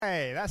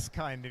That's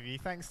kind of you.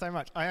 Thanks so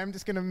much. I am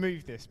just going to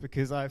move this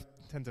because I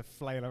tend to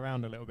flail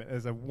around a little bit.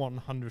 There's a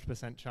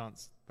 100%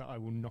 chance that I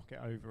will knock it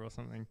over or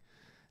something.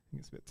 I think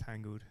it's a bit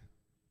tangled.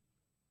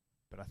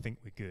 But I think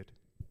we're good.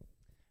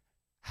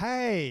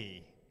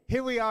 Hey!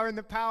 Here we are in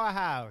the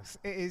Powerhouse.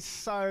 It is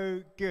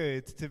so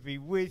good to be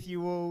with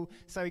you all.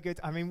 So good.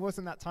 I mean,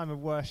 wasn't that time of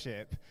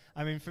worship?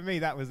 I mean, for me,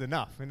 that was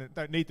enough. I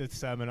don't need the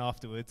sermon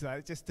afterwards.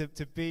 Just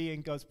to be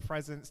in God's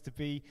presence, to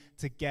be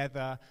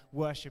together,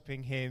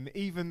 worshiping Him,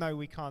 even though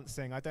we can't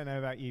sing. I don't know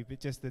about you, but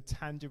just the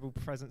tangible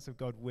presence of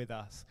God with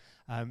us.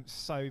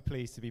 So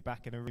pleased to be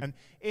back in a room. And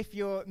if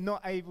you're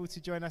not able to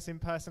join us in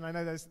person, I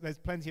know there's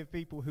plenty of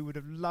people who would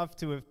have loved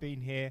to have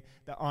been here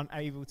that aren't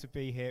able to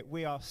be here.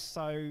 We are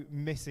so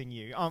missing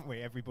you, aren't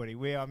we, everybody?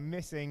 We are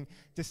missing,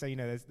 just so you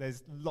know,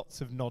 there's lots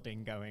of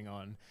nodding going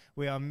on.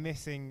 We are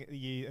missing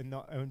you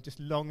and just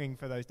longing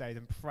for those days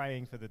and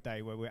praying for the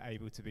day where we're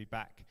able to be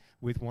back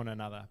with one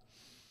another.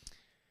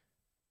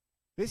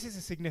 This is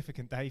a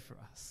significant day for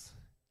us.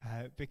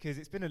 Because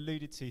it's been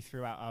alluded to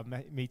throughout our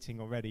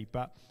meeting already,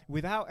 but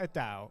without a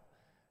doubt,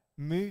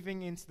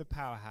 moving into the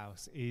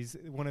Powerhouse is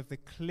one of the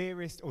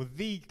clearest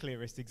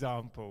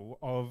example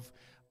of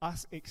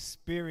us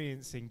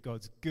experiencing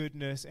God's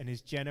goodness and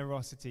His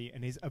generosity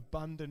and His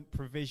abundant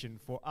provision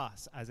for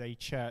us as a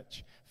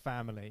church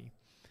family.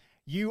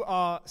 You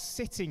are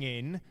sitting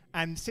in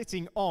and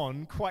sitting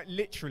on, quite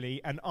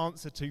literally, an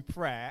answer to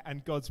prayer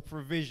and God's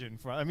provision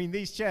for us. I mean,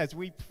 these chairs,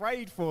 we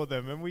prayed for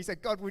them and we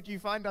said, God, would you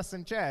find us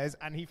some chairs?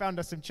 And He found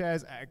us some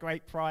chairs at a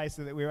great price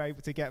so that we were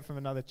able to get from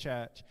another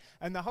church.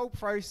 And the whole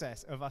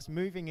process of us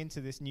moving into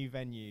this new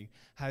venue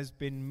has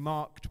been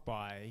marked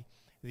by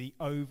the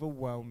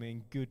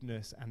overwhelming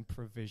goodness and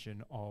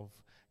provision of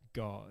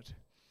God.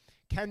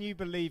 Can you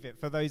believe it,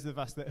 for those of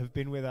us that have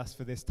been with us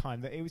for this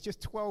time, that it was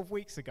just 12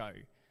 weeks ago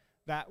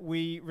that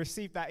we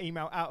received that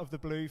email out of the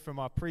blue from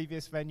our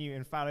previous venue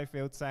in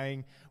Fallowfield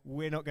saying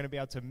we're not going to be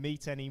able to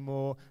meet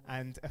anymore,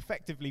 and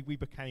effectively we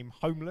became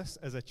homeless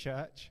as a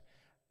church.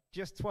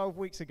 Just 12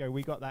 weeks ago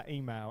we got that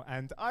email,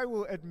 and I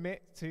will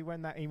admit to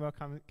when that email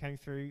came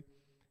through,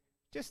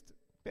 just a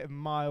bit of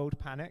mild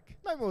panic.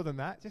 No more than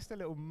that, just a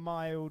little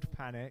mild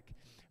panic.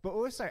 But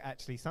also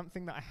actually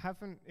something that I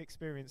haven't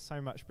experienced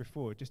so much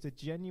before, just a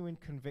genuine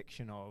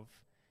conviction of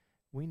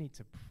we need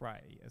to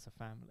pray as a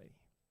family.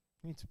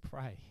 We need to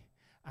pray.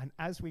 And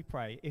as we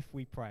pray, if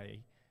we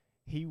pray,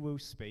 He will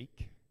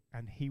speak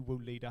and He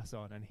will lead us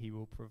on and He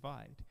will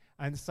provide.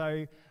 And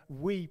so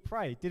we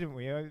prayed, didn't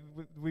we?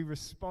 We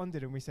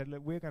responded and we said,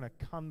 look, we're going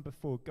to come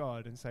before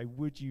God and say,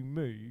 would you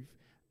move?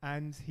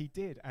 And He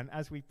did. And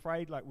as we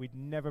prayed like we'd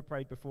never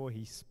prayed before,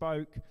 He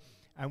spoke.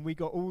 And we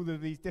got all of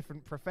these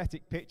different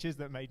prophetic pictures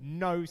that made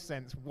no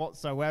sense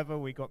whatsoever.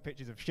 We got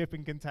pictures of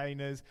shipping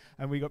containers,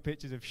 and we got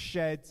pictures of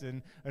sheds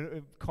and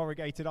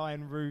corrugated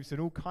iron roofs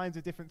and all kinds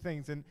of different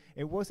things. And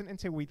it wasn't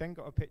until we then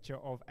got a picture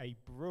of a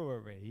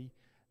brewery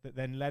that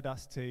then led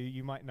us to,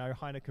 you might know,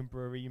 Heineken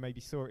Brewery. You maybe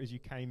saw it as you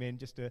came in,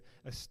 just a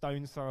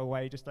stone's throw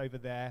away, just over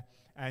there.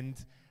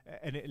 And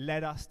it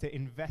led us to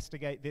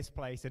investigate this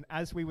place. And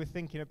as we were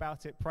thinking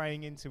about it,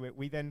 praying into it,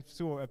 we then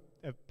saw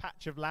a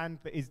patch of land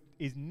that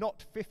is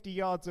not 50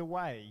 yards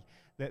away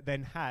that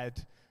then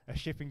had a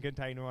shipping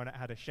container on it,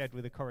 had a shed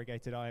with a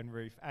corrugated iron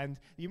roof. And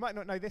you might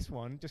not know this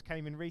one, just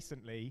came in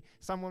recently.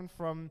 Someone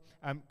from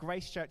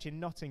Grace Church in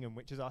Nottingham,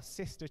 which is our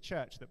sister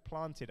church that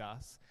planted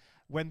us,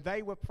 when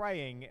they were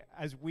praying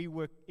as we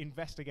were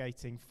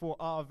investigating for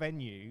our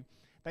venue,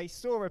 they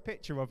saw a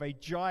picture of a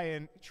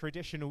giant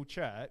traditional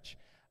church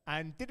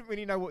and didn't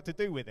really know what to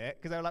do with it,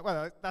 because they were like,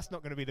 well, that's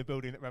not going to be the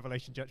building that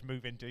Revelation Church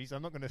move into, so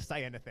I'm not going to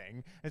say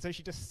anything. And so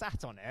she just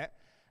sat on it,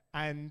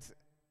 and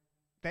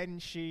then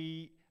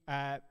she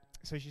saw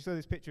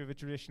this picture of a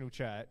traditional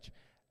church,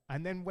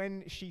 and then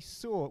when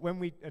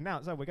we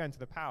announced, we're going to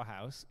the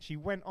Powerhouse, she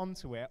went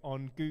onto it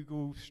on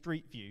Google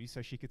Street View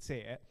so she could see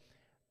it,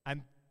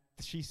 and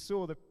she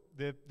saw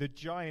the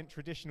giant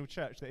traditional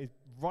church that is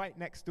right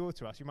next door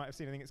to us. You might have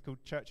seen, I think it's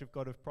called Church of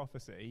God of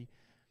Prophecy.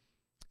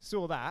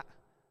 Saw that,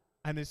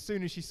 and as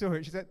soon as she saw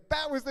it, she said,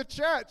 that was the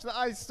church that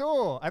I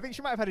saw. I think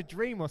she might have had a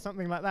dream or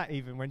something like that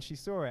even when she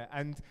saw it.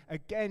 And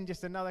again,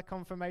 just another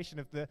confirmation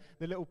of the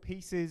little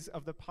pieces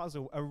of the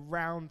puzzle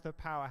around the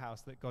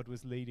Powerhouse that God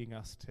was leading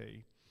us to.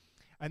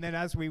 And then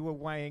as we were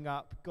weighing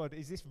up, God,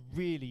 is this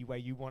really where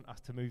you want us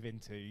to move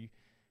into?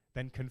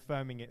 Then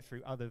confirming it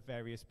through other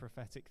various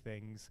prophetic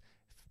things,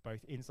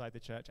 both inside the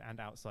church and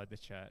outside the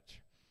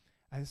church.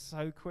 And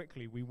so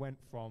quickly we went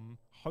from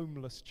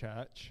homeless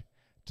church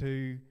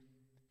to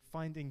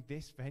finding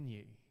this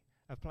venue,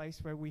 a place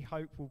where we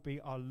hope will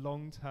be our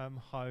long-term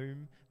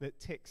home that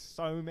ticks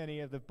so many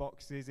of the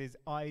boxes, is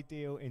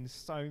ideal in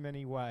so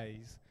many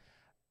ways.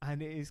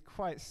 And it is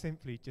quite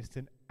simply just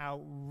an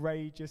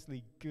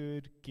outrageously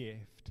good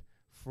gift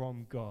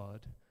from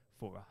God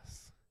for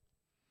us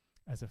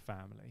as a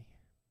family.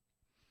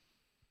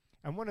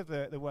 And one of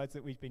the words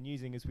that we've been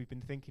using as we've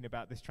been thinking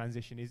about this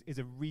transition is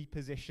a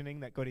repositioning,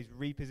 that God is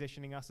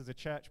repositioning us as a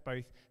church,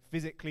 both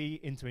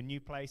physically into a new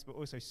place, but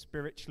also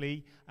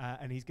spiritually.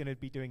 And he's going to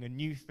be doing a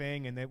new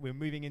thing, and that we're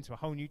moving into a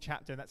whole new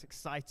chapter, and that's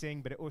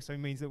exciting. But it also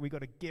means that we've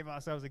got to give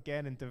ourselves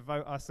again and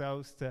devote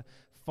ourselves to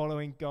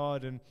following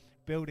God and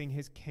building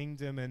his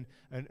kingdom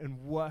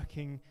and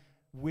working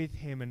with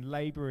him and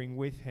laboring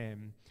with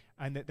him.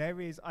 And that there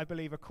is, I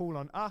believe, a call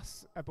on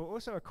us, but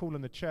also a call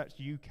on the church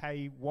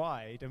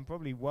UK-wide and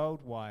probably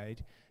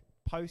worldwide,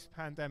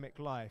 post-pandemic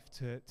life,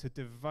 to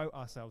devote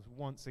ourselves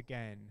once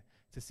again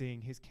to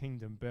seeing his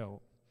kingdom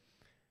built.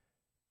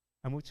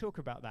 And we'll talk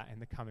about that in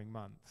the coming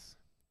months.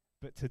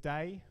 But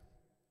today,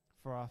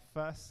 for our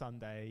first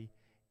Sunday,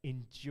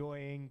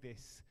 enjoying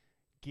this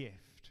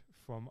gift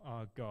from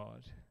our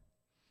God,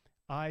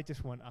 I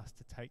just want us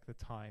to take the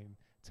time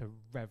to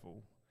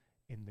revel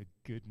in the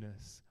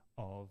goodness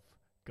of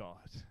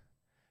God,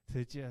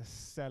 to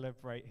just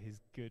celebrate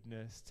his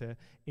goodness, to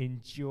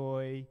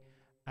enjoy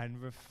and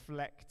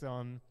reflect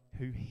on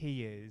who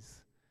he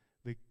is,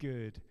 the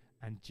good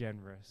and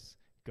generous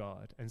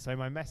God. And so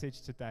my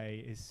message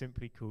today is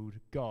simply called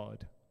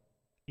God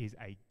is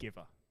a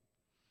Giver.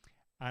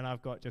 And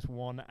I've got just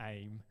one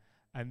aim,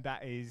 and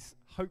that is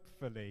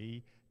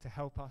hopefully to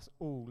help us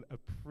all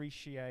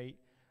appreciate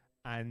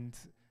and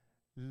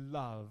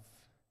love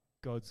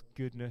God's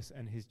goodness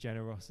and his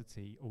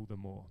generosity all the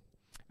more.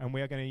 And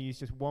we are going to use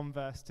just one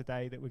verse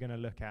today that we're going to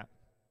look at,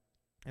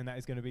 and that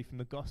is going to be from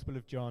the Gospel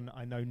of John.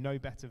 I know no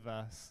better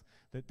verse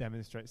that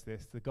demonstrates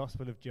this. The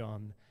Gospel of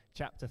John,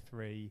 chapter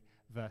 3,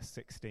 verse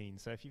 16.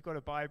 So if you've got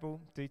a Bible,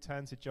 do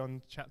turn to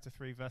John chapter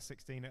 3, verse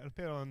 16. It'll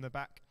appear on the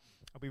back.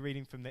 I'll be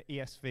reading from the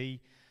ESV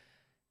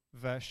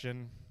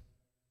version.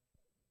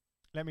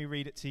 Let me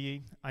read it to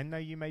you. I know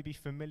you may be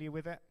familiar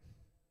with it,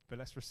 but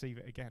let's receive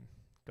it again.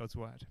 God's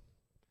word.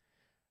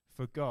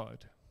 For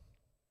God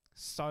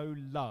so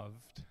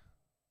loved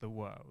the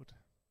world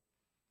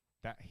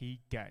that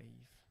he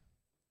gave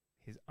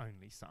his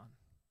only Son,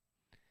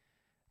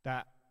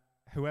 that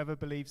whoever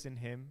believes in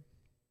him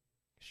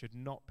should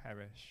not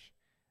perish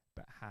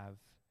but have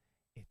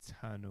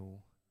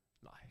eternal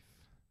life.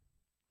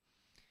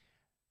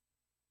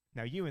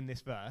 Now, you in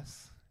this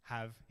verse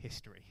have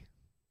history.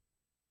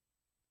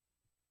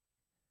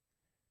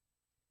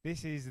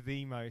 This is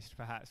the most,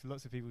 perhaps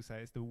lots of people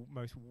say it's the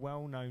most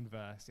well-known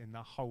verse in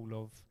the whole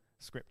of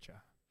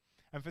Scripture.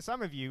 And for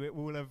some of you, it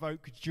will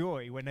evoke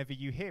joy whenever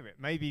you hear it.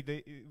 Maybe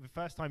the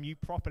first time you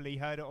properly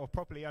heard it or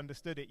properly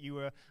understood it, you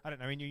were, I don't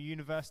know, in your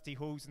university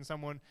halls and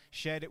someone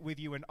shared it with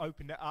you and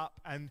opened it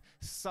up, and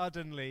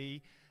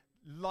suddenly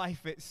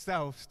life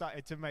itself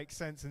started to make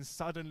sense, and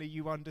suddenly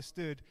you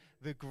understood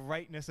the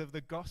greatness of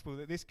the gospel,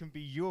 that this can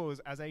be yours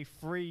as a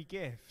free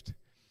gift.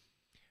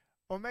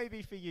 Or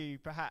maybe for you,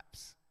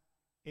 perhaps,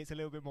 it's a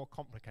little bit more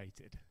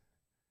complicated.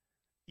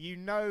 You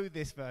know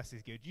this verse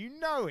is good. You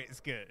know it's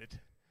good.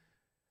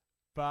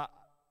 But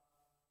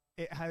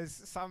it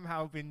has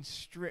somehow been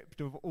stripped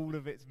of all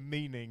of its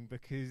meaning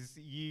because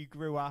you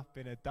grew up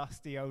in a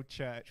dusty old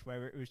church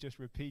where it was just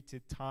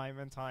repeated time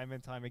and time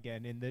and time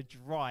again in the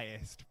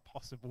driest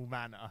possible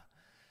manner.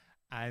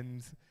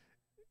 And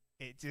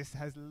it just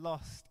has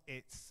lost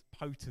its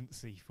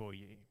potency for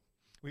you.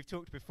 We've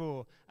talked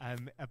before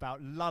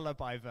about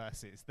lullaby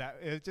verses that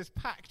are just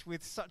packed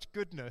with such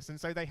goodness, and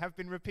so they have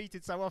been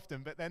repeated so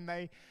often, but then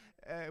they,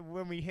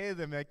 when we hear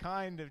them, they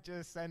kind of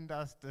just send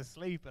us to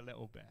sleep a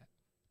little bit.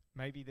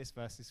 Maybe this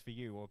verse is for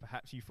you, or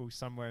perhaps you fall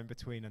somewhere in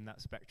between on that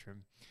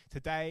spectrum.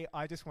 Today,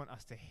 I just want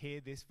us to hear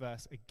this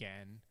verse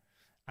again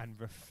and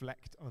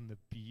reflect on the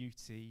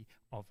beauty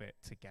of it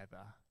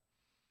together.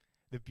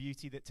 The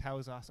beauty that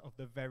tells us of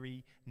the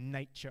very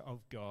nature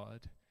of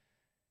God,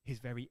 his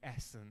very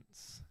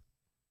essence,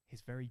 his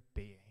very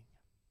being.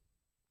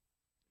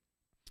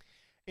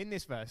 In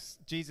this verse,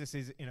 Jesus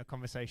is in a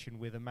conversation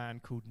with a man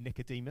called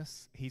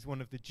Nicodemus. He's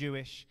one of the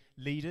Jewish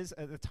leaders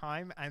at the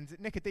time, and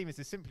Nicodemus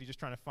is simply just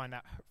trying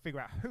to figure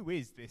out who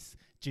is this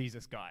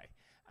Jesus guy,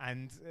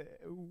 and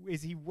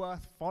is he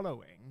worth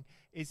following?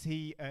 Is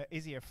he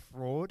a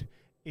fraud?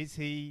 Is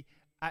he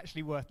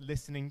actually worth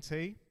listening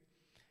to?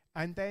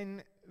 And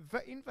then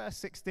in verse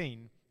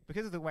 16,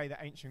 because of the way that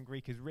ancient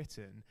Greek is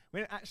written,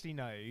 we don't actually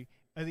know,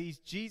 are these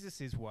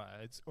Jesus'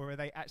 words, or are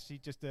they actually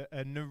just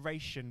a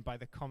narration by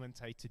the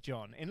commentator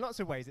John? In lots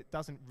of ways, it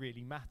doesn't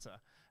really matter,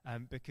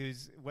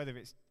 because whether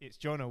it's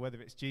John or whether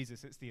it's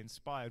Jesus, it's the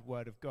inspired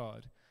word of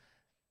God.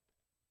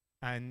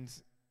 And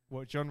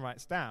what John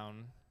writes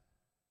down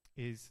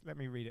is, let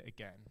me read it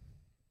again.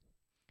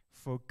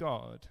 For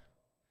God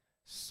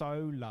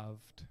so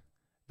loved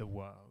the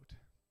world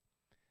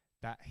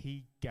that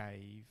he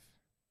gave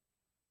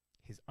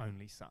his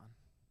only Son,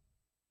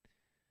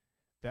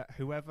 that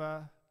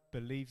whoever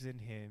believes in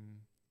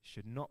him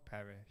should not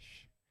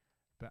perish,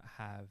 but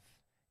have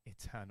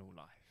eternal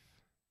life.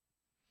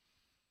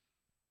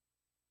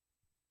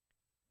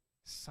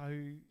 So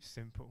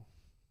simple,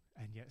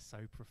 and yet so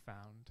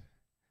profound.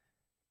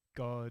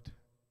 God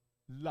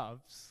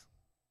loves,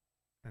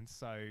 and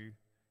so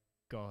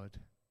God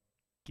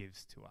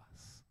gives to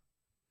us.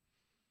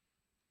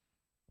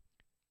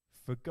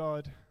 For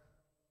God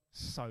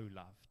so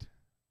loved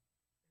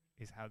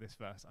is how this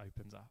verse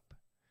opens up.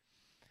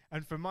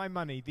 And for my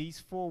money, these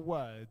 4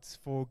 words,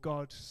 for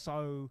God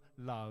so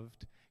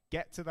loved,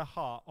 get to the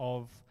heart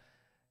of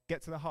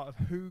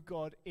who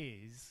God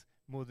is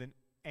more than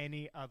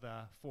any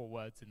other 4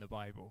 words in the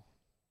Bible.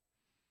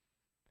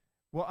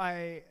 What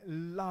I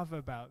love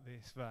about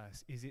this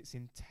verse is its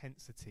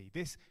intensity.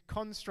 This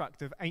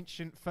construct of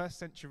ancient first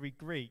century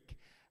Greek,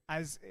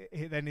 as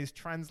it then is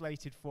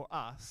translated for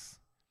us,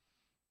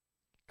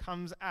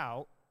 comes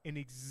out in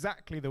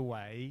exactly the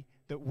way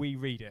that we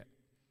read it.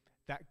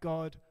 That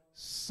God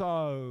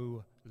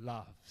so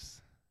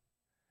loves.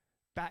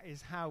 That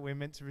is how we're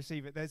meant to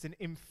receive it. There's an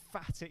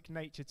emphatic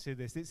nature to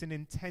this. It's an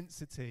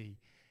intensity.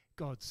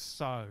 God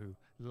so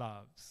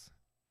loves.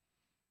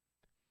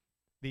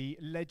 The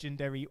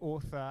legendary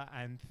author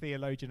and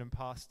theologian and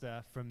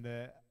pastor from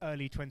the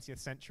early 20th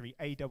century,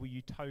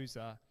 A.W.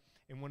 Tozer,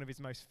 in one of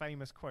his most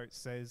famous quotes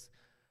says,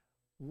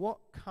 "What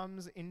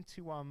comes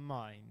into our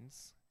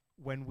minds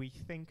when we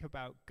think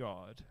about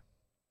God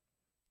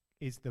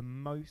is the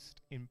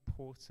most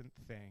important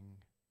thing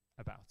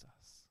about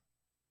us."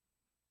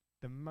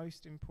 The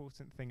most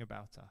important thing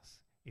about us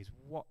is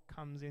what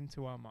comes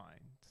into our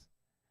minds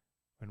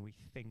when we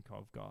think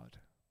of God.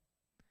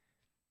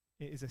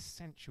 It is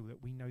essential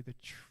that we know the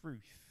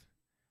truth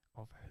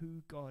of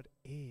who God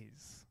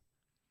is.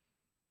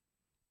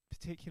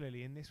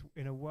 Particularly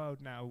in a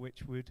world now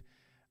which would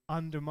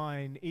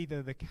undermine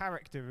either the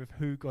character of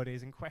who God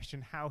is and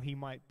question how he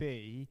might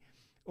be,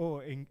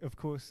 or of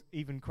course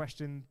even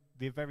question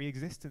the very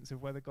existence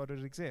of whether God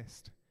would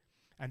exist.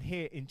 And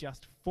here in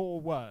just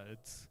 4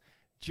 words,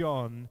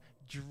 John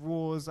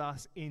draws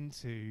us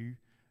into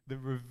the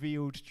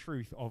revealed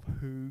truth of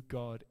who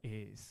God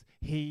is.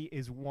 He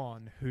is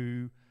one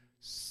who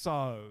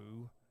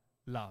so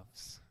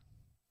loves.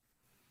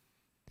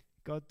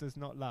 God does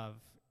not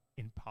love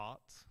in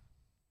part.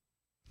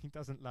 He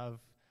doesn't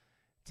love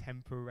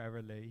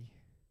temporarily.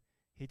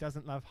 He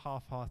doesn't love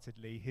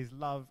half-heartedly. His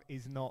love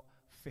is not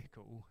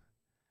fickle.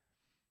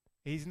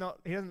 He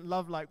doesn't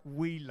love like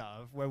we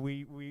love, where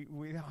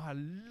I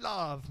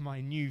love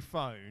my new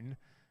phone.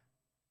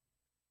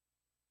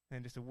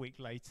 Then just a week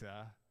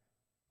later,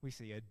 we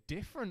see a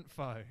different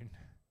phone.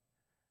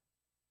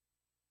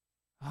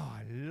 Oh,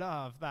 I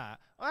love that.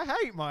 I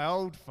hate my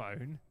old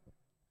phone.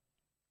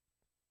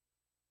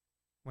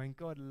 When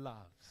God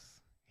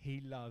loves, he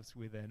loves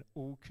with an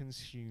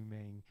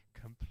all-consuming,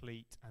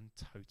 complete and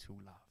total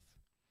love.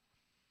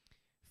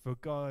 For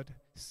God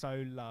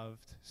so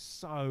loved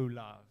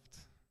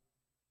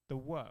the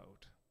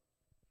world.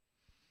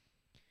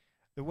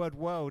 The word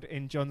world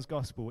in John's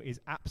Gospel is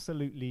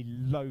absolutely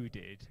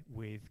loaded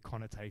with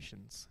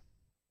connotations.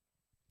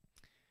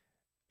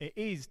 It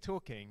is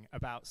talking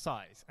about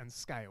size and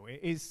scale.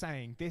 It is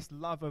saying this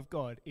love of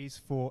God is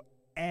for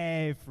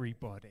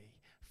everybody,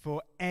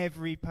 for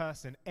every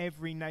person,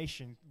 every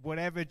nation,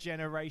 whatever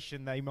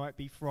generation they might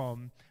be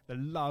from. The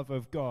love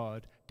of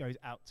God goes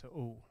out to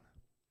all.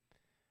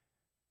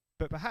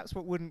 But perhaps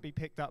what wouldn't be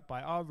picked up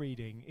by our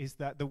reading is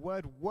that the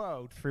word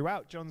world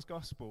throughout John's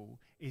Gospel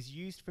is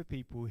used for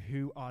people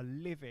who are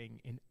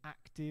living in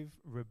active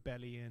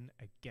rebellion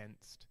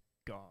against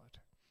God.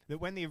 That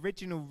when the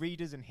original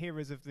readers and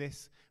hearers of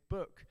this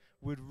book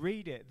would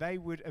read it, they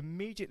would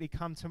immediately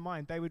come to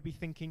mind. They would be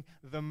thinking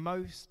the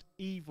most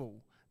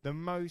evil, the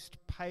most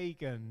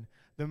pagan,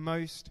 the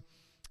most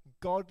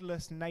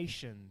godless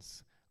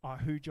nations are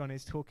who John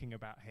is talking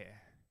about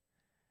here.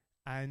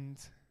 And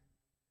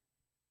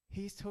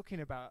he's talking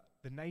about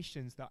the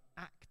nations that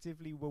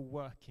actively were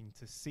working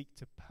to seek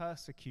to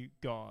persecute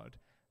God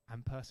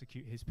and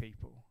persecute his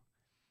people.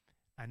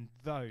 And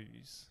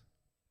those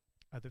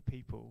are the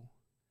people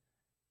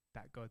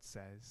that God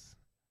says,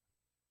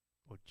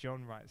 or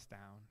John writes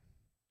down,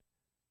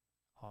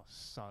 are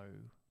so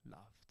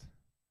loved.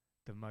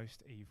 The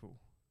most evil,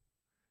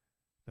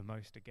 the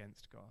most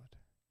against God.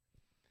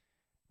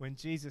 When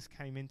Jesus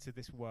came into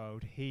this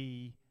world,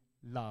 he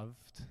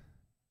loved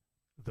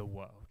the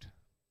world.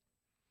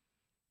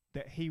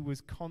 That he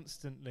was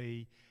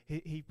constantly,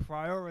 he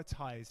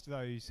prioritized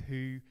those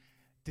who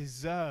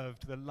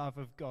deserved the love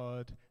of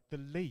God the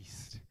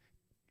least.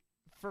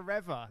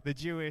 Forever, the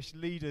Jewish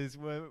leaders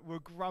were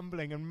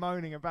grumbling and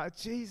moaning about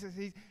Jesus.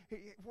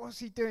 What's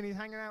he doing? He's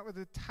hanging out with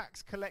the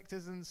tax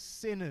collectors and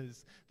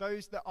sinners,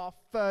 those that are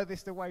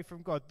furthest away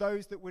from God,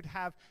 those that would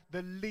have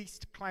the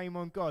least claim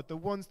on God, the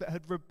ones that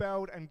had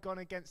rebelled and gone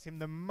against him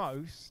the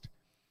most.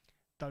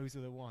 Those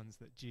are the ones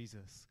that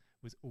Jesus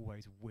was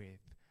always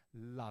with,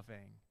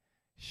 loving,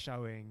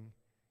 showing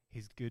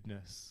his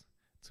goodness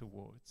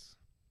towards.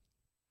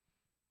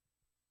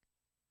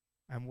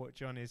 And what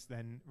John is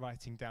then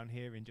writing down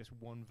here in just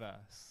one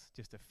verse,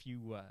 just a few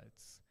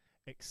words,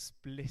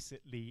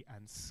 explicitly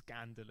and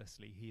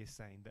scandalously, he is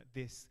saying that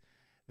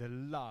the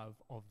love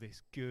of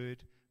this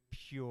good,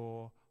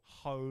 pure,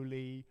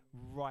 holy,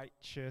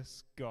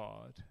 righteous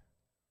God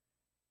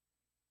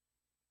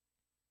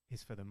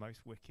is for the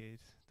most wicked,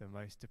 the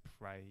most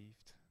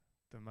depraved,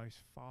 the most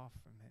far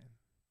from him.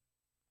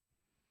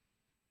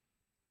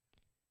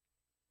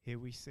 Here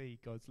we see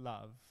God's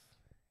love.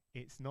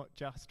 It's not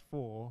just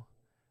for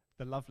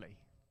the lovely.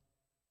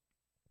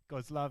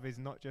 God's love is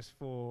not just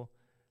for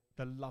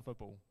the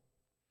lovable.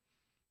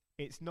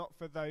 It's not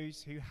for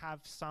those who have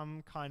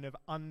some kind of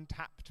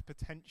untapped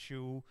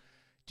potential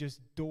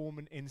just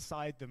dormant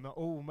inside them.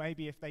 Oh,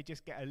 maybe if they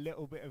just get a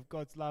little bit of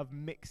God's love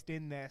mixed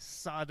in there,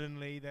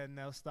 suddenly then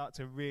they'll start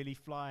to really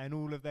fly and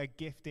all of their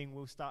gifting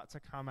will start to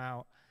come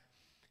out.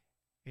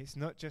 It's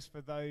not just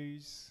for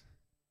those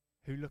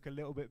who look a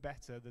little bit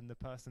better than the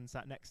person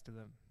sat next to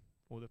them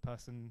or the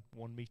person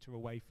 1 meter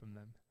away from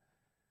them.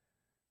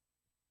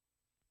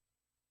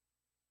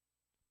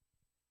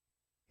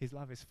 His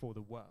love is for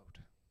the world,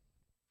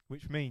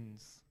 which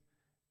means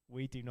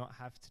we do not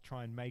have to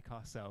try and make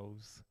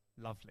ourselves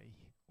lovely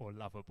or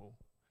lovable.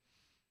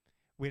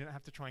 We don't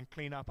have to try and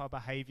clean up our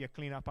behavior,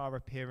 clean up our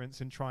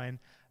appearance, and try and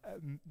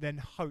then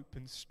hope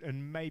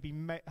and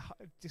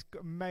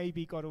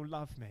maybe God will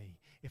love me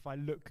if I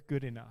look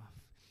good enough.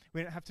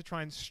 We don't have to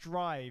try and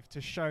strive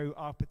to show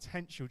our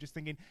potential, just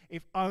thinking,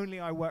 if only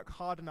I work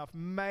hard enough,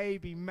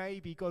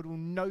 maybe God will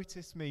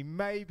notice me.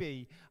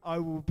 Maybe I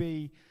will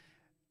be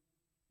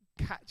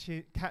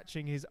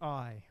catching his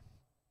eye.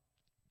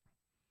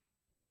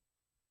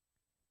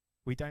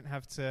 We don't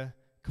have to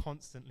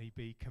constantly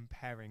be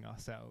comparing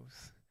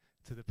ourselves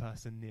to the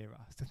person near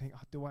us, to think,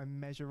 do I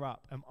measure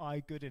up? Am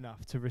I good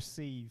enough to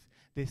receive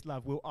this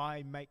love? Will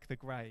I make the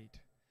grade?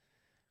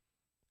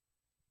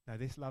 Now,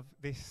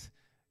 these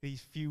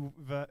few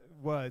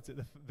words at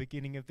the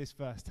beginning of this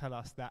verse tell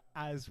us that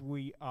as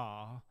we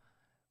are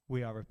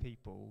a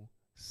people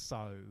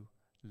so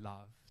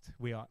loved.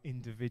 We are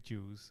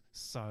individuals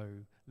so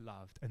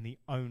loved. And the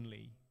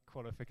only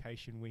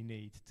qualification we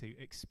need to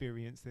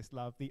experience this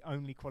love, the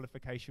only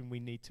qualification we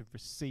need to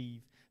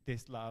receive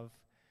this love,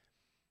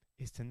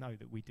 is to know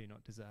that we do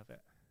not deserve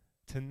it.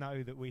 To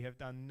know that we have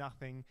done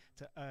nothing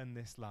to earn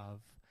this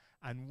love.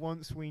 And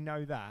once we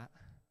know that,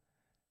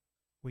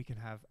 we can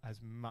have as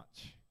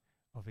much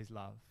of his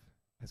love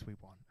as we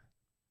want.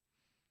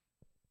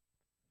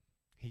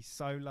 He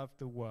so loved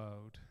the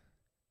world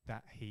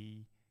that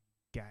he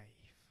gave.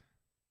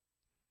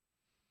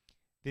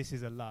 This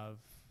is a love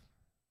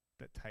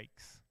that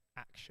takes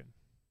action.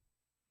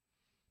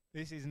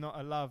 This is not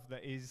a love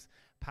that is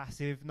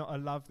passive, not a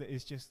love that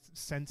is just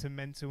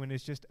sentimental and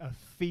is just a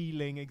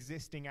feeling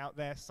existing out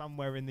there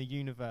somewhere in the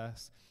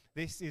universe.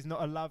 This is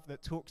not a love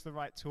that talks the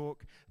right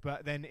talk,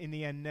 but then in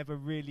the end never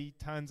really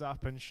turns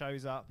up and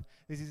shows up.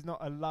 This is not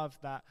a love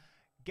that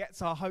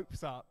gets our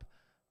hopes up,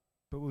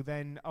 but will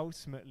then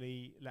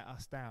ultimately let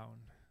us down.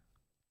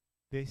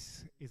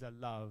 This is a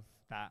love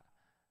that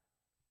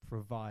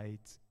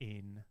provides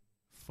in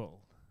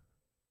full.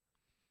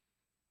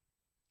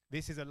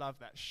 This is a love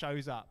that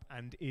shows up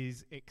and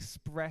is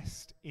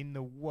expressed in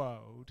the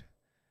world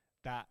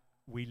that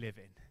we live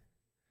in.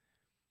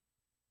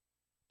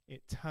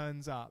 It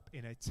turns up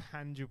in a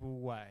tangible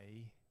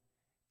way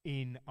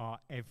in our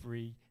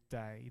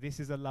everyday. This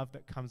is a love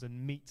that comes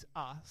and meets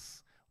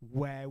us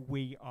where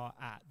we are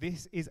at.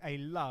 This is a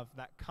love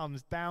that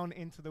comes down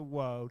into the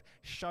world,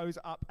 shows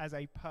up as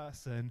a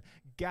person,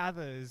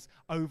 gathers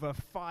over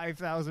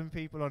 5,000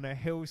 people on a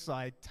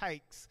hillside,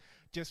 takes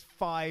just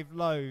 5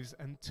 loaves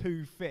and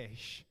 2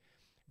 fish,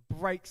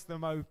 breaks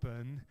them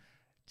open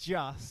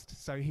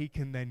just so he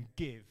can then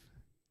give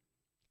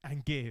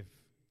and give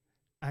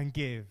and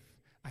give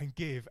and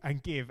give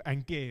and give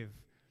and give,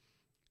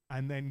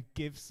 and then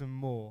give some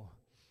more,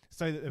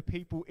 so that the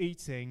people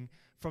eating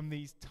from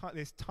this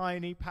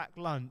tiny packed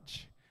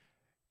lunch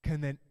can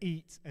then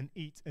eat and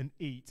eat and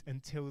eat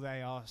until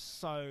they are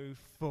so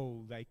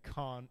full they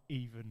can't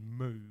even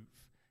move.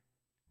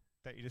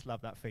 Don't you just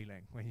love that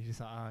feeling when you're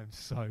just like, I'm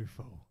so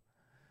full?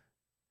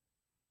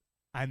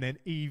 And then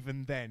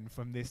even then,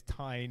 from this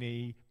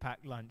tiny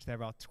packed lunch,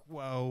 there are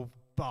 12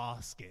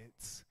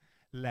 baskets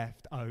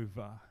left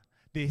over.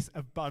 This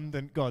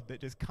abundant God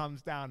that just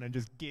comes down and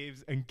just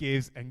gives and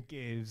gives and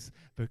gives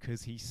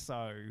because he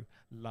so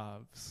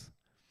loves.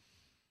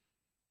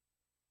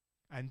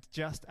 And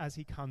just as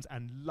he comes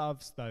and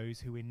loves those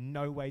who in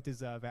no way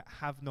deserve it,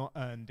 have not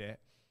earned it,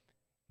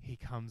 he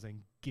comes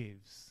and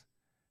gives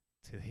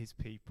to his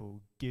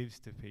people, gives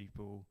to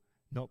people,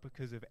 not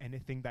because of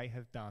anything they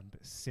have done,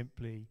 but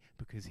simply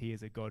because he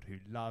is a God who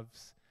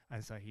loves,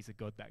 and so he's a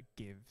God that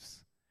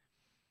gives.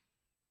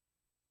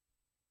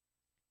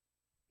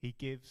 He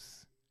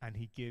gives and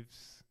he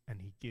gives and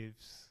he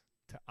gives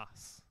to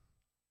us.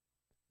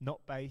 Not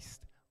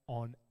based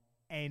on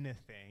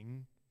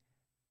anything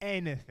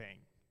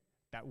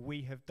that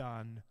we have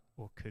done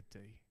or could do.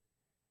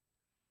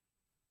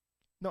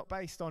 Not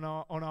based on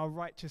our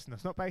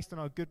righteousness, not based on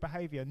our good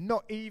behavior,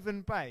 not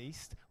even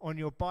based on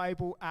your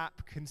Bible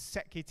app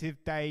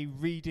consecutive day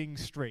reading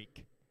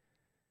streak.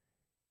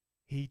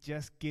 He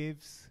just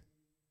gives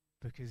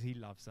because he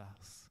loves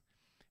us.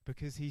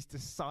 Because he's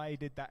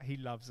decided that he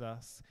loves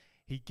us.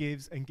 He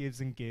gives and gives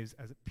and gives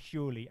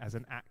purely as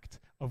an act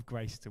of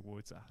grace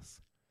towards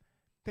us.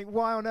 Think,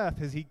 why on earth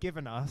has he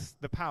given us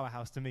the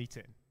powerhouse to meet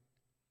in?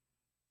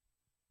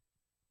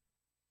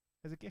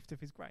 As a gift of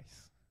his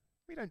grace.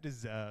 We don't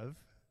deserve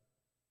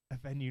a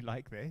venue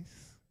like this.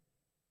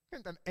 We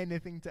haven't done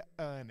anything to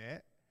earn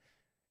it.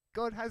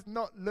 God has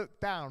not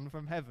looked down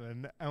from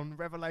heaven on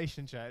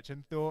Revelation Church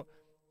and thought,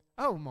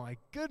 oh my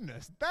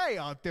goodness, they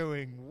are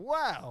doing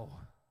well.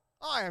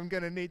 I am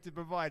going to need to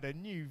provide a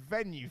new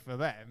venue for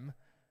them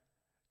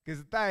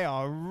because they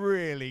are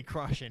really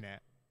crushing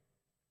it.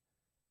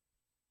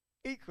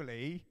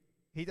 Equally,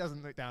 he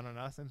doesn't look down on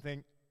us and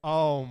think,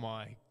 oh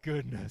my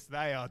goodness,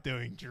 they are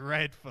doing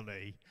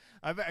dreadfully.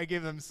 I better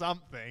give them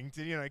something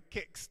to,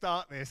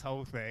 kickstart this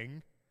whole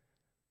thing.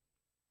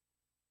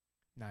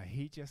 No,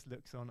 he just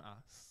looks on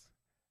us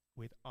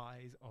with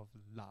eyes of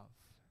love.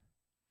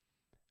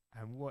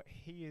 And what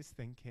he is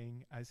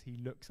thinking as he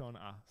looks on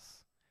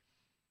us,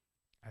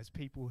 as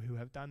people who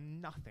have done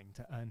nothing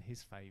to earn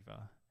his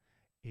favor,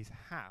 is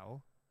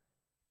how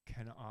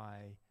can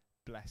I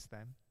bless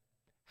them?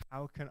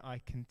 How can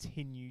I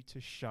continue to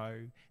show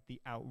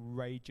the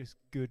outrageous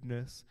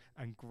goodness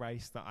and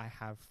grace that I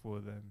have for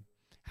them?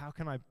 How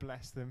can I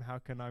bless them? How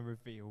can I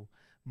reveal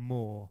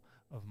more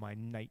of my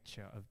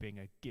nature of being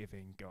a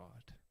giving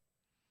God?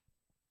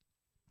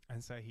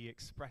 And so he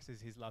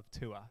expresses his love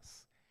to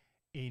us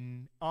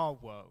in our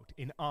world,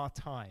 in our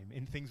time,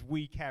 in things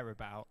we care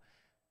about,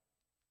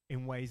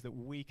 in ways that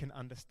we can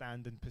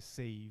understand and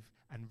perceive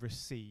and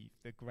receive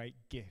the great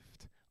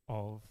gift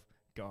of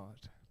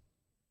God.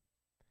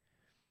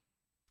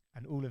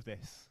 And all of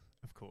this,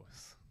 of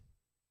course,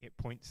 it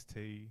points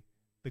to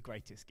the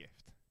greatest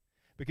gift.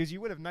 Because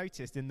you would have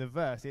noticed in the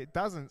verse, it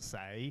doesn't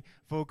say,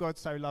 for God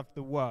so loved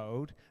the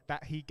world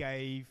that he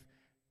gave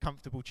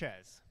comfortable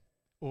chairs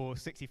or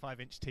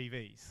 65-inch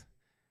TVs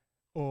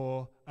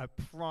or a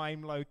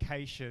prime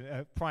location,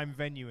 a prime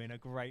venue in a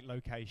great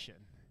location.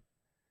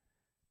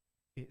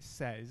 It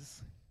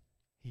says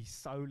he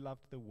so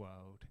loved the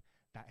world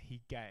that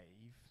he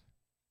gave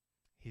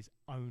his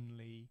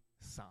only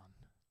son.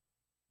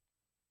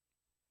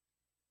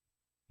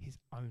 His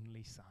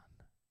only son.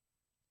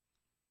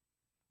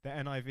 The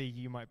NIV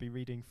you might be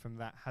reading from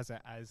that has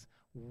it as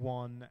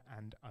one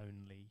and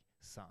only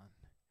son,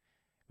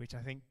 which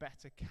I think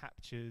better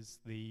captures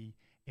the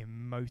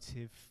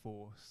emotive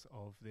force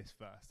of this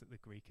verse that the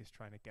Greek is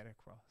trying to get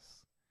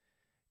across.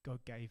 God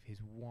gave his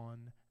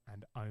one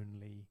and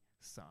only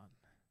son.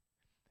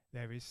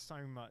 There is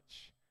so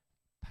much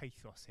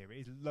pathos here.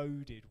 It is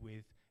loaded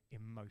with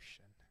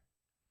emotion.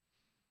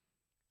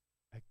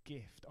 A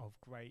gift of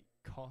great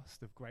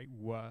cost, of great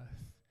worth,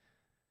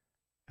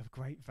 of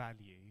great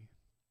value,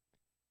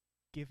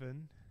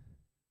 given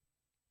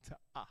to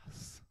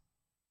us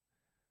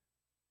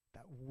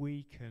that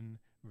we can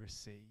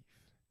receive.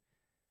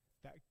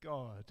 That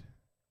God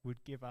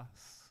would give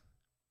us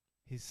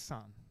his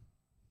son.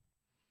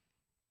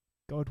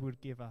 God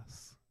would give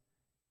us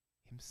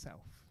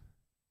himself.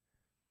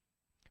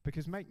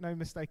 Because make no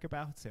mistake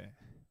about it,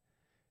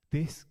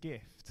 this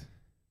gift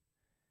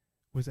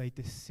was a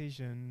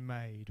decision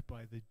made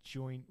by the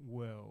joint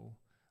will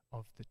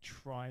of the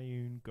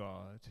triune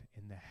God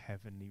in the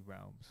heavenly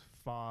realms,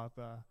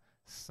 Father,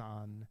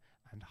 Son,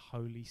 and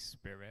Holy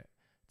Spirit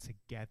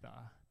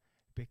together,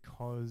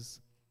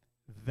 because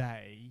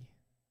they,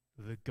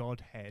 the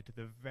Godhead,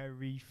 the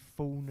very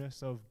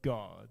fullness of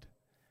God,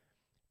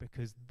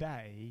 because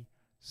they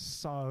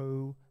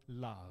so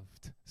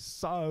loved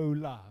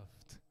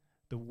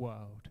the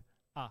world,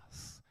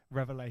 us,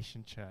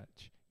 Revelation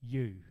Church,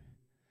 you.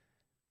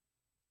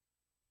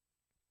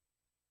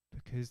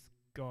 Because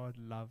God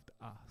loved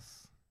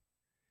us,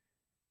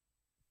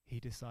 he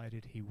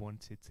decided he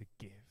wanted to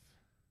give.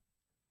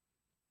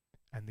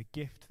 And the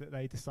gift that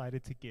they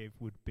decided to give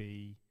would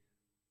be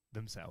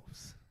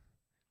themselves.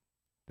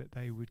 That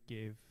they would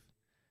give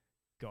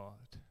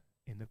God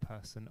in the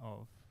person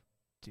of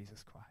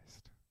Jesus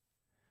Christ.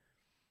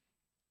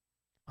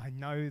 I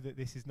know that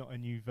this is not a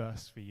new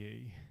verse for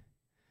you.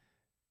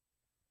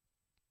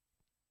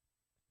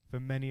 For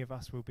many of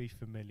us will be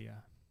familiar.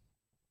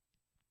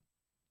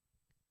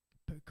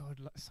 But God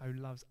so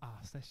loves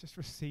us. Let's just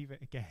receive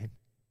it again.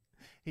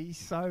 He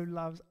so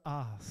loves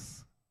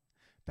us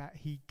that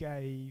he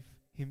gave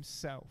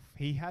himself.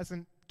 He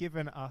hasn't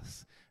given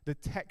us the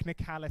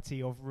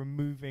technicality of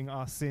removing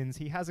our sins.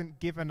 He hasn't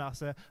given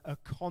us a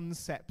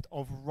concept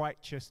of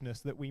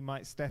righteousness that we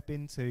might step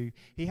into.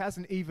 He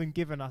hasn't even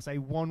given us a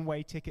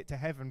one-way ticket to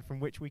heaven from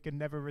which we can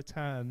never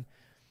return.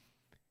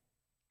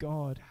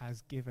 God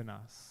has given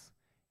us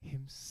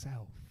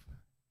himself.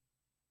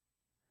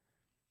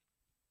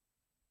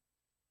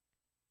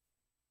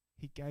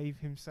 He gave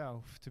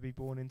himself to be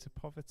born into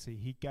poverty.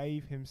 He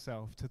gave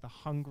himself to the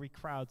hungry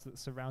crowds that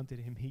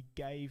surrounded him. He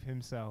gave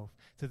himself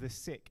to the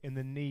sick and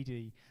the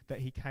needy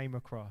that he came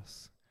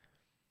across.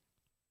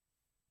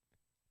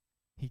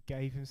 He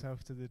gave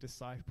himself to the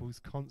disciples,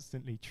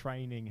 constantly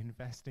training,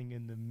 investing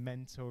in them,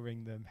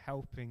 mentoring them,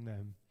 helping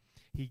them.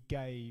 He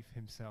gave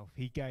himself.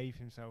 He gave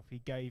himself.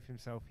 He gave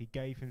himself. He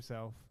gave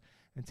himself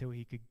until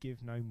he could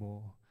give no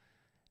more.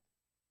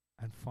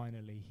 And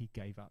finally, he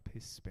gave up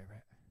his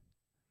spirit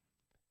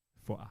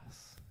for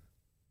us.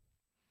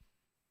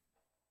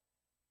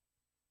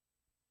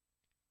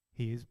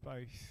 He is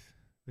both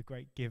the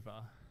great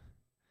giver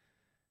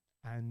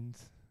and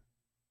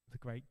the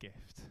great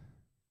gift.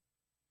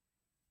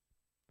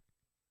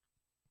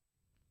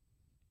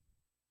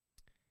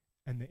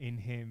 And that in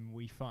him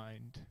we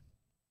find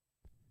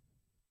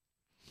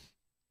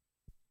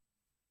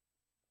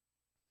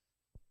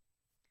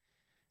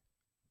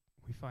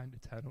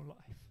eternal life.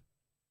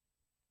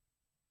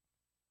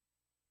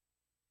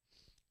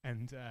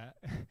 And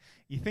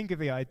you think of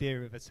the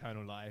idea of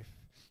eternal life,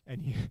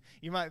 and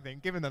you might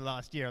think, given the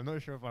last year, I'm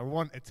not sure if I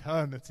want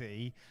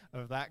eternity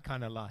of that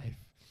kind of life.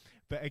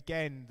 But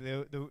again,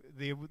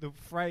 the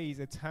phrase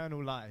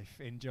eternal life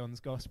in John's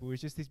Gospel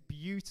is just this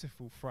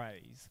beautiful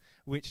phrase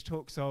which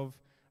talks of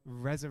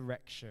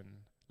resurrection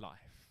life.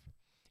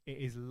 It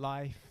is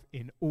life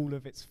in all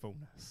of its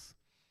fullness,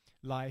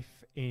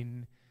 life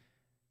in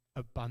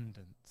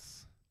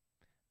abundance.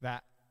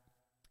 That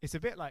it's a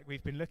bit like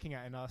we've been looking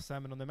at in our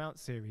Sermon on the Mount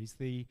series,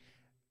 the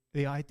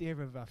idea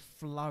of a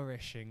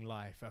flourishing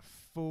life, a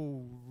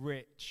full,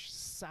 rich,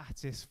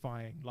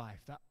 satisfying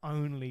life that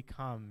only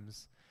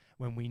comes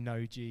when we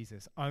know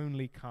Jesus,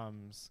 only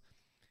comes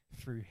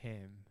through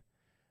him.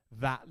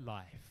 That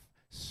life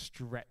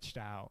stretched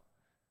out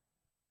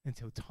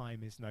until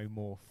time is no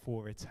more,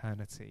 for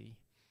eternity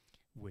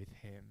with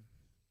him.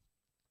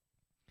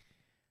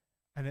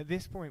 And at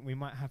this point, we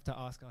might have to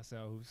ask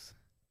ourselves,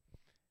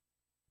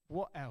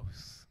 what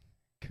else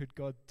could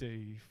God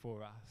do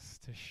for us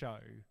to show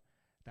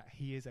that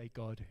he is a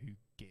God who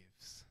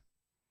gives?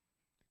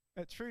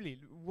 Truly,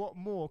 what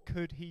more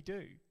could he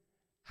do?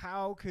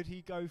 How could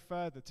he go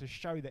further to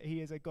show that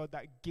he is a God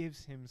that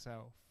gives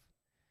himself?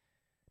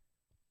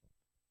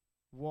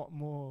 What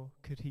more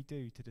could he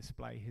do to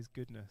display his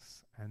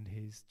goodness and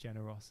his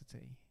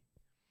generosity?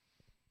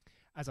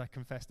 As I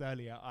confessed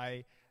earlier,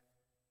 I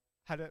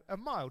had a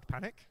mild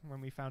panic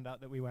when we found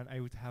out that we weren't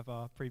able to have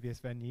our previous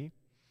venue.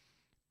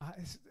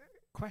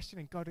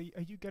 Questioning, God,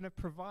 are you going to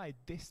provide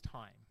this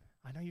time?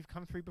 I know you've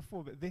come through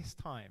before, but this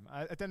time,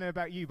 I don't know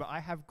about you, but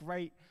I have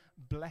great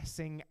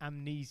blessing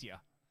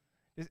amnesia.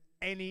 There's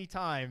any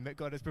time that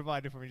God has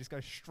provided for me just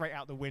goes straight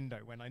out the window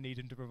when I need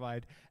him to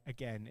provide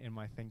again in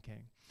my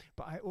thinking.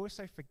 But I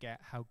also forget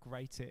how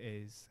great it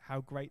is,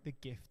 how great the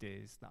gift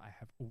is that I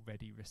have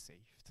already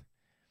received.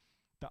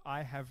 That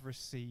I have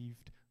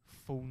received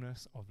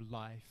fullness of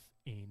life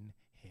in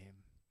him.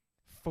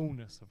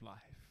 Fullness of life.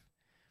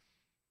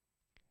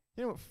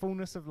 You know what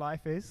fullness of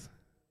life is?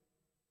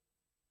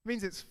 It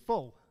means it's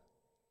full.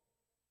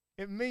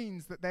 It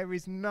means that there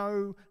is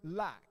no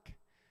lack.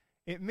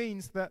 It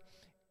means that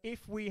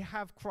if we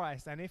have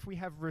Christ and if we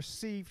have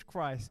received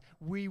Christ,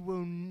 we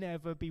will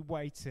never be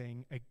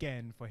waiting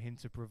again for him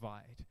to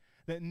provide.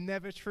 That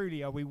never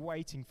truly are we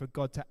waiting for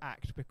God to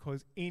act,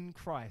 because in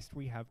Christ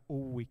we have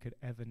all we could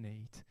ever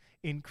need.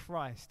 In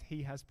Christ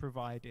he has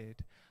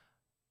provided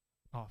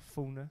our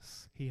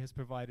fullness. He has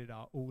provided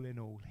our all in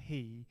all.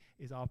 He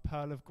is our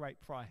pearl of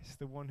great price,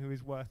 the one who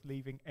is worth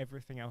leaving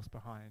everything else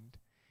behind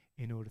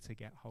in order to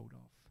get hold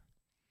of.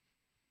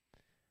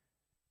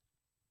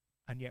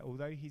 And yet,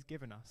 although he's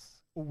given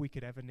us all we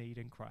could ever need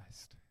in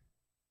Christ,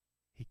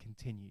 he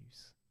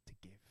continues to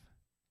give.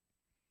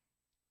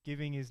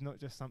 Giving is not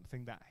just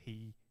something that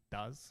he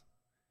does,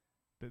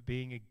 but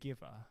being a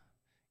giver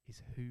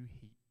is who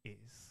he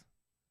is.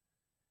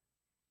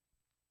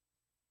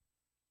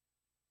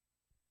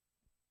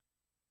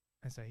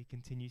 And so he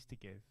continues to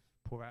give,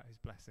 pour out his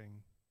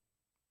blessing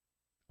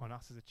on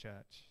us as a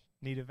church.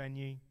 Need a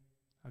venue?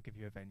 I'll give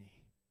you a venue,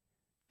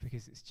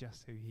 because it's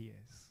just who he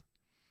is.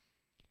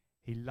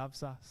 He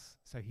loves us,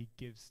 so he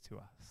gives to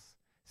us.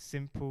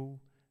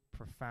 Simple,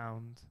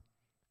 profound,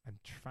 and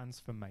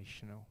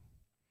transformational.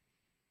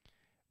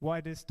 Why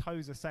does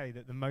Tozer say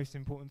that the most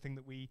important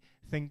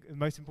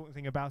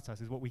thing about us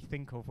is what we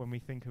think of when we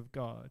think of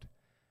God?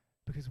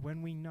 Because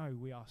when we know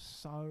we are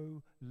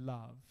so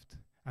loved,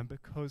 and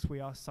because we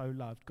are so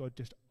loved, God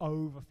just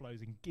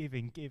overflows in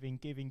giving.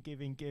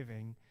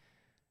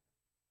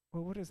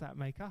 Well, what does that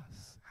make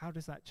us? How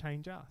does that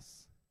change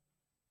us?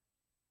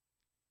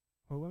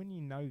 Well, when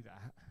you know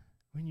that,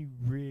 when you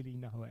really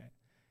know it,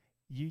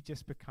 you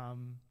just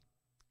become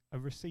a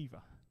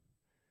receiver.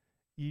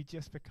 You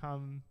just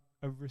become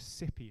a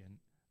recipient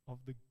of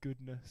the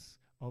goodness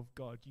of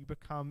God. You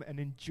become an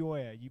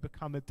enjoyer. You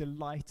become a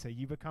delighter.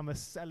 You become a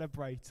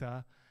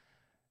celebrator.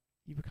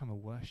 You become a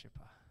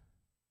worshipper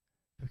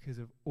because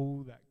of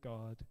all that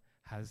God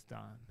has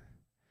done.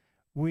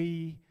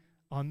 We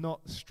are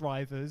not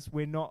strivers.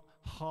 We're not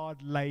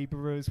hard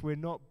laborers. We're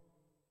not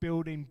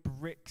building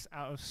bricks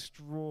out of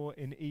straw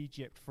in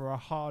Egypt for a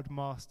hard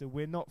master.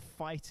 We're not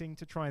fighting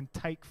to try and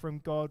take from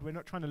God. We're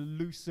not trying to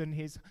loosen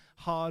his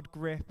hard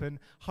grip and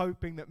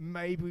hoping that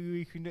maybe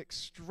we can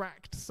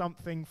extract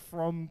something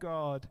from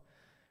God.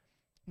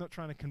 Not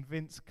trying to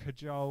convince,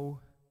 cajole.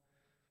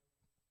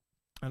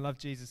 I love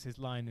Jesus'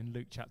 line in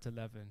Luke chapter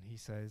 11. He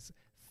says,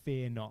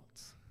 "Fear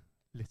not,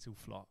 little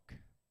flock.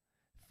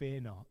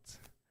 Fear not,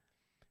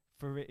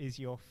 for it is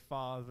your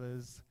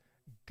Father's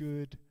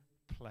good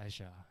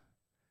pleasure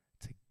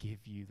to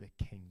give you the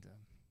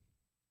kingdom."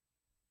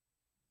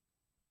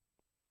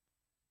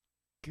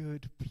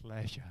 Good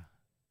pleasure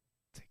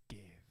to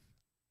give.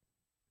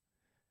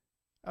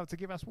 Oh, to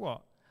give us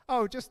what?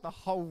 Oh, just the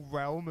whole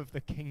realm of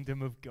the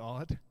kingdom of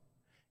God.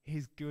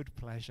 His good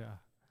pleasure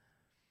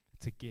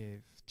to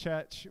give.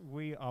 Church,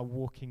 we are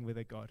walking with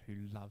a God who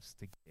loves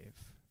to give,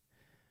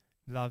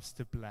 loves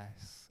to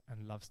bless,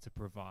 and loves to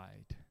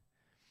provide.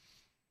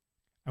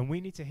 And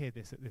we need to hear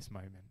this at this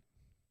moment.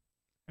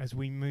 As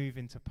we move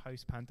into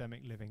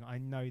post-pandemic living, I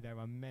know there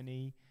are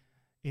many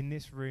in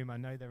this room, I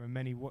know there are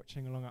many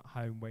watching along at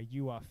home where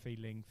you are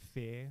feeling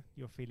fear,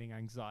 you're feeling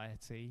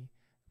anxiety.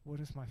 What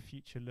does my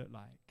future look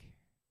like?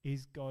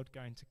 Is God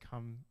going to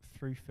come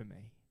through for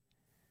me?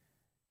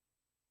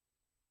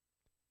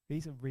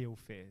 These are real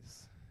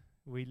fears.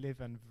 We live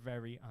in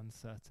very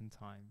uncertain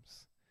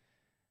times.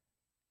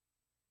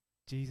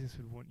 Jesus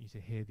would want you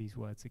to hear these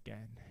words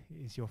again.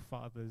 It is your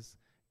Father's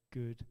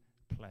good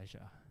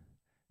pleasure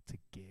to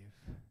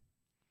give.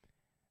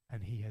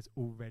 And he has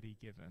already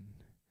given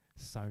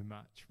so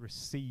much.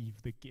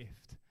 Receive the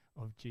gift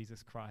of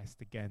Jesus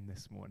Christ again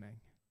this morning.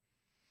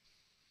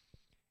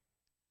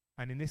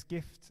 And in this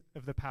gift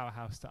of the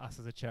Powerhouse to us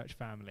as a church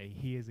family,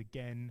 he is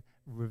again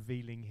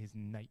revealing his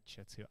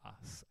nature to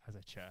us as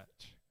a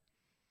church.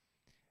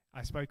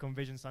 I spoke on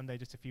Vision Sunday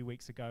just a few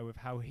weeks ago of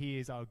how he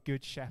is our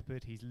good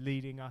shepherd. He's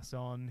leading us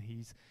on.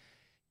 He's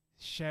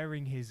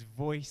sharing his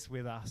voice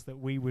with us that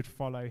we would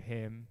follow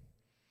him.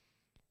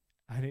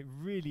 And it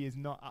really is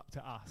not up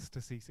to us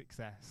to see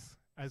success.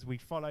 As we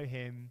follow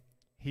him,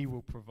 he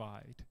will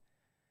provide.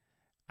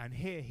 And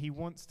here he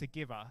wants to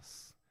give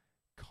us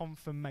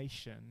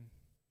confirmation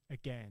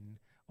again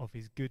of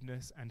his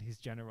goodness and his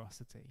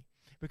generosity.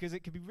 Because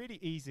it can be really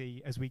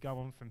easy as we go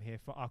on from here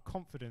for our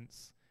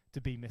confidence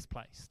to be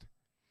misplaced.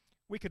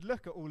 We could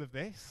look at all of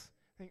this,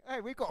 think,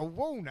 hey, we've got a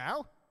wall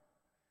now.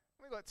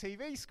 We've got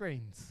TV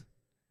screens.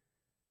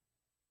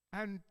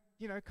 And,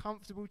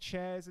 comfortable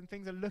chairs and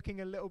things are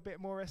looking a little bit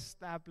more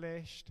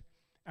established.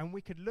 And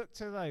we could look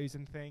to those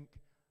and think,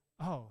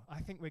 oh,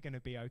 I think we're going to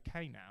be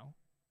okay now.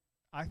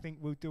 I think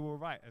we'll do all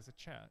right as a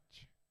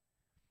church.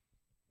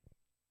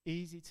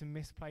 Easy to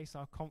misplace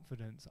our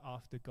confidence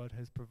after God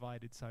has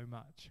provided so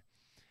much.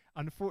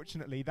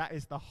 Unfortunately, that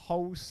is the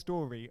whole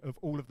story of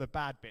all of the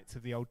bad bits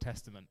of the Old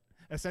Testament.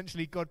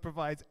 Essentially, God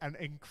provides an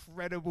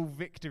incredible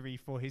victory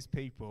for his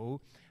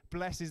people,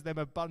 blesses them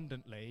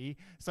abundantly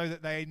so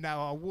that they now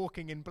are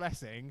walking in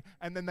blessing,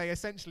 and then they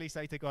essentially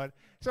say to God,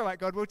 it's all right,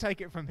 God, we'll take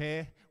it from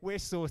here. We're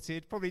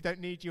sorted. Probably don't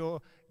need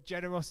your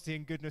generosity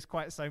and goodness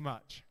quite so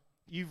much.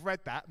 You've read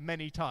that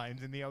many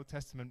times in the Old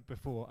Testament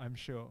before, I'm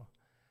sure.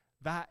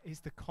 That is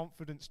the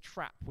confidence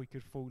trap we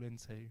could fall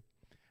into.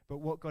 But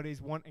what God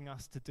is wanting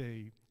us to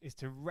do is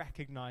to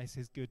recognize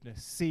his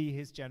goodness, see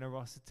his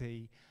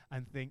generosity,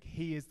 and think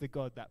he is the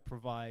God that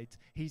provides.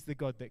 He's the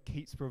God that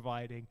keeps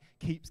providing,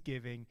 keeps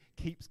giving,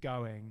 keeps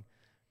going.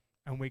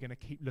 And we're going to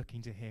keep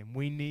looking to him.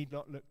 We need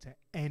not look to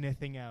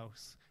anything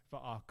else for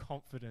our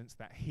confidence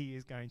that he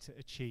is going to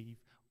achieve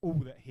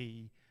all that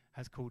he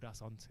has called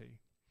us onto.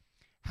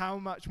 How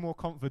much more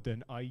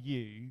confident are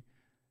you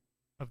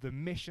of the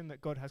mission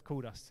that God has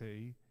called us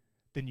to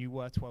than you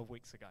were 12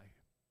 weeks ago?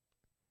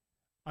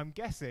 I'm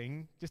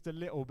guessing just a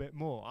little bit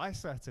more. I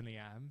certainly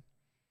am.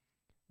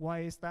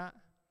 Why is that?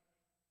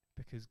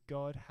 Because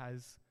God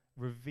has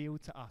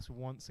revealed to us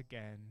once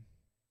again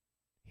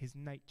his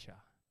nature.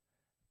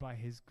 By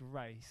his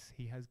grace,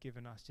 he has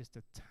given us just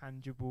a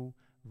tangible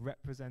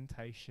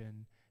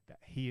representation that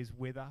he is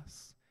with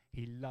us,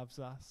 he loves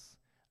us,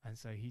 and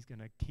so he's going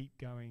to keep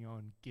going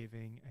on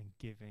giving and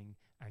giving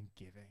and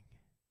giving.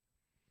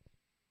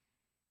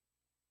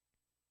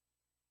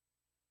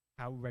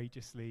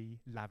 Outrageously,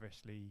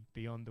 lavishly,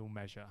 beyond all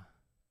measure,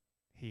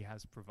 he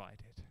has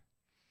provided.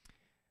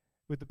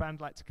 Would the band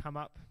like to come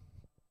up?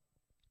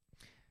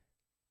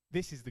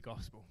 This is the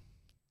gospel.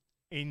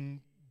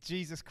 In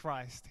Jesus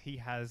Christ, he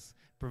has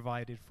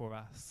provided for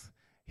us.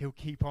 He'll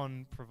keep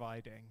on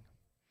providing.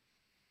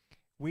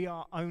 We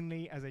are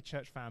only, as a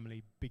church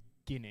family,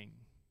 beginning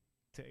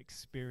to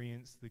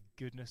experience the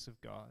goodness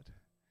of God,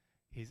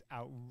 his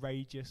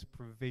outrageous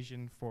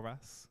provision for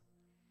us.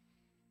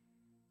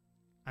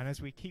 And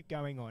as we keep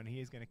going on, he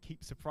is going to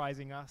keep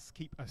surprising us,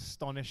 keep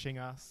astonishing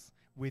us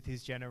with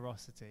his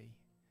generosity.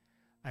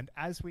 And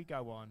as we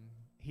go on,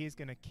 he is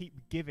going to keep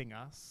giving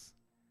us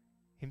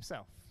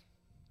himself.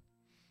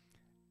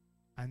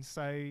 And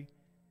so,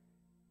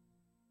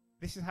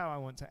 this is how I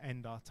want to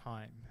end our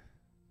time.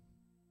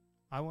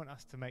 I want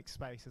us to make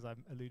space, as I've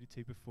alluded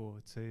to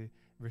before, to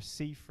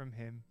receive from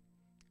him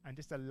and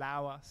just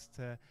allow us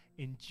to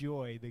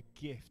enjoy the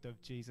gift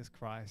of Jesus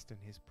Christ and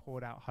his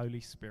poured out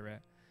Holy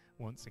Spirit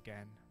once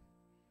again.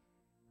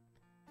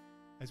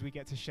 As we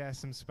get to share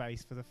some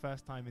space for the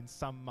first time in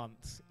some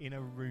months in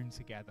a room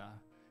together,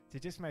 to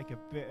just make a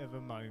bit of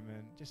a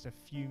moment, just a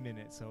few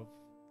minutes of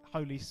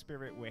Holy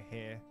Spirit, we're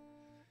here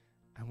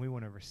and we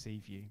want to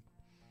receive you.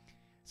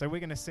 So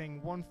we're going to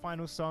sing one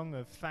final song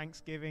of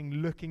thanksgiving,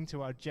 looking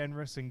to our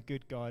generous and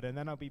good God, and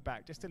then I'll be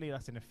back just to lead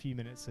us in a few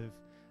minutes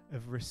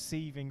of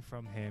receiving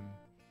from him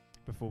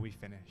before we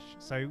finish.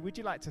 So would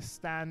you like to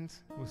stand?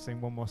 We'll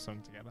sing one more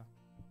song together.